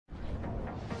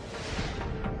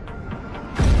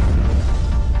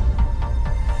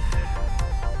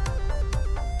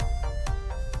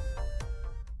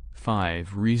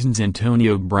5 Reasons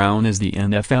Antonio Brown is the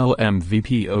NFL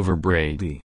MVP over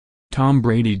Brady. Tom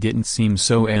Brady didn't seem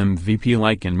so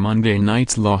MVP-like in Monday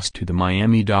night's loss to the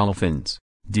Miami Dolphins,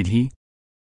 did he?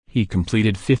 He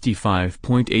completed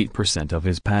 55.8% of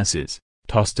his passes,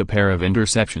 tossed a pair of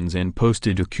interceptions and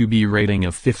posted a QB rating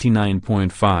of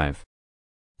 59.5.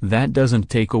 That doesn't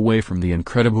take away from the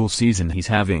incredible season he's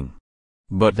having.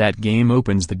 But that game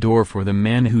opens the door for the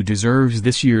man who deserves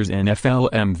this year's NFL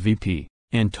MVP,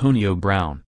 Antonio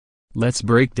Brown. Let's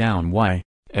break down why.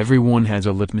 Everyone has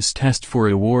a litmus test for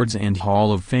awards and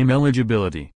Hall of Fame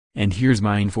eligibility, and here's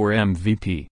mine for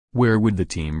MVP. Where would the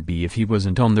team be if he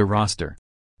wasn't on the roster?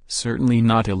 Certainly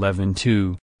not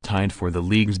 11-2, tied for the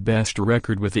league's best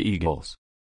record with the Eagles.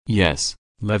 Yes,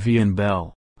 Le'Veon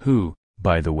Bell, who,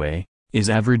 by the way, is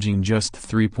averaging just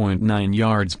 3.9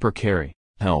 yards per carry,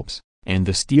 helps, and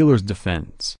the Steelers'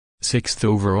 defense, 6th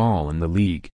overall in the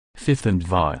league, 5th in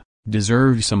VA,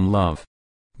 deserves some love.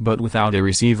 But without a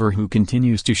receiver who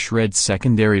continues to shred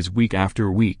secondaries week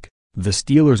after week, the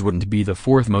Steelers wouldn't be the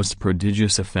 4th most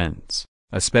prodigious offense,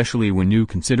 especially when you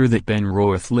consider that Ben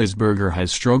Roethlisberger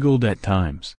has struggled at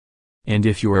times. And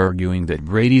if you're arguing that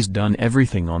Brady's done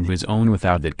everything on his own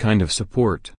without that kind of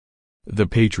support, the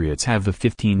Patriots have the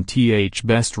 15th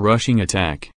best rushing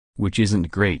attack, which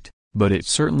isn't great, but it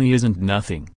certainly isn't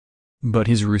nothing. But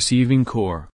his receiving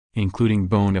core, including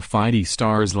bona fide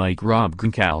stars like Rob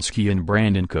Gronkowski and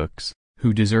Brandon Cooks,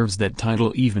 who deserves that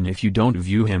title even if you don't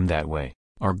view him that way,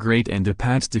 are great, and the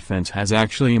Pats' defense has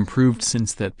actually improved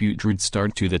since that putrid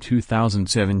start to the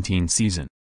 2017 season.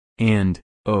 And,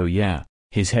 oh yeah,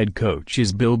 his head coach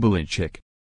is Bill Belichick.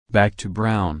 Back to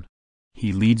Brown.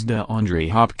 He leads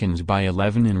DeAndre Hopkins by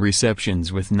 11 in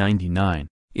receptions with 99,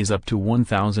 is up to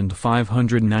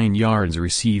 1,509 yards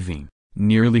receiving,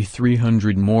 nearly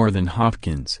 300 more than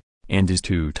Hopkins, and is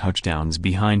 2 touchdowns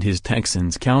behind his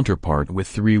Texans counterpart with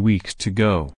 3 weeks to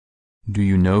go. Do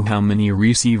you know how many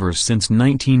receivers since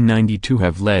 1992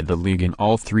 have led the league in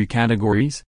all 3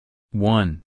 categories?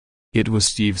 1. It was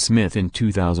Steve Smith in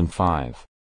 2005.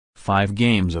 5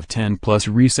 games of 10-plus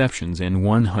receptions and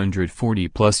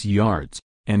 140-plus yards,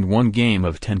 and 1 game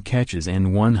of 10 catches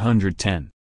and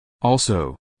 110.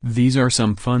 Also, these are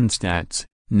some fun stats.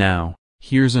 Now,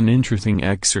 here's an interesting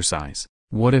exercise.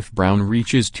 What if Brown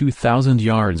reaches 2,000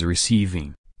 yards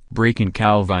receiving, breaking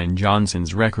Calvin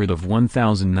Johnson's record of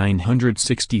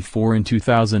 1,964 in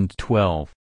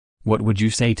 2012? What would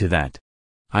you say to that?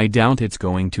 I doubt it's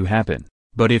going to happen,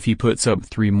 but if he puts up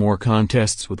 3 more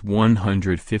contests with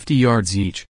 150 yards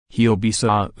each, he'll be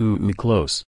so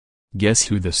close. Guess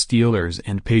who the Steelers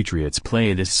and Patriots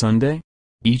play this Sunday?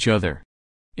 Each other.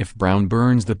 If Brown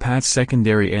burns the Pats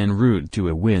secondary en route to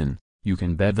a win, you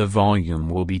can bet the volume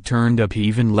will be turned up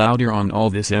even louder on all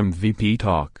this MVP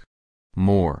talk.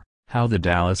 More, how the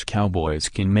Dallas Cowboys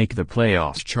can make the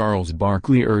playoffs. Charles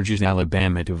Barkley urges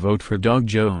Alabama to vote for Doug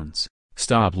Jones.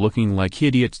 Stop looking like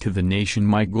idiots to the nation.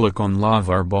 Mike Gluck on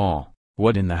LeVar Ball.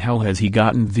 What in the hell has he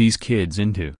gotten these kids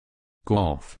into?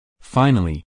 Golf,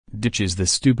 finally, ditches the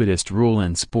stupidest rule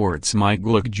in sports. Mike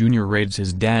Gluck Jr. raids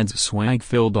his dad's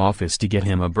swag-filled office to get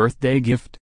him a birthday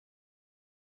gift.